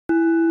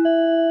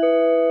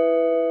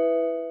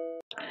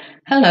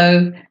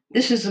Hello,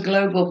 this is a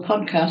global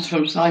podcast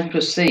from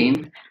Cyprus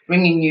Scene,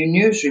 bringing you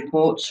news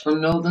reports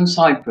from Northern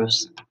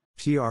Cyprus.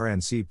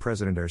 TRNC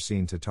President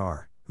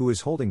Tatar, who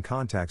is holding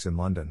contacts in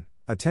London,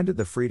 attended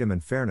the Freedom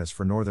and Fairness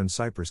for Northern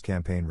Cyprus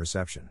Campaign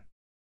reception.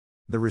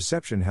 The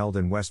reception held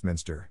in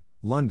Westminster,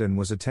 London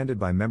was attended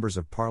by members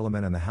of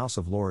Parliament and the House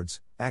of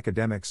Lords,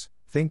 academics,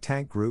 think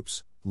tank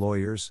groups,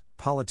 lawyers,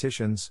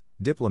 politicians,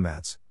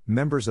 diplomats,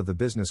 members of the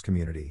business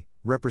community,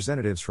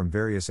 representatives from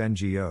various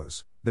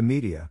NGOs, the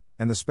media,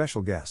 and the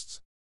special guests.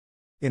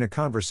 In a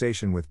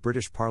conversation with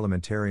British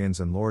parliamentarians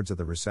and lords at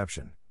the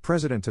reception,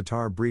 President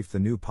Tatar briefed the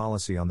new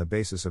policy on the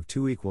basis of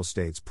two equal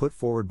states put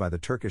forward by the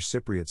Turkish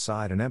Cypriot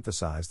side and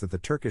emphasized that the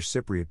Turkish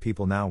Cypriot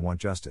people now want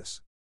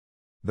justice.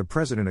 The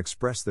president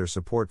expressed their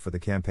support for the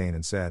campaign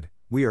and said,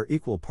 "We are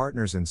equal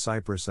partners in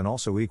Cyprus and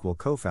also equal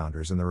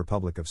co-founders in the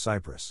Republic of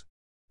Cyprus.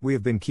 We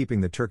have been keeping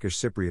the Turkish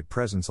Cypriot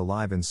presence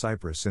alive in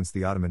Cyprus since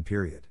the Ottoman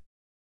period."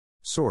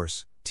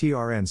 Source: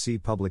 TRNC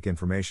Public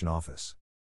Information Office.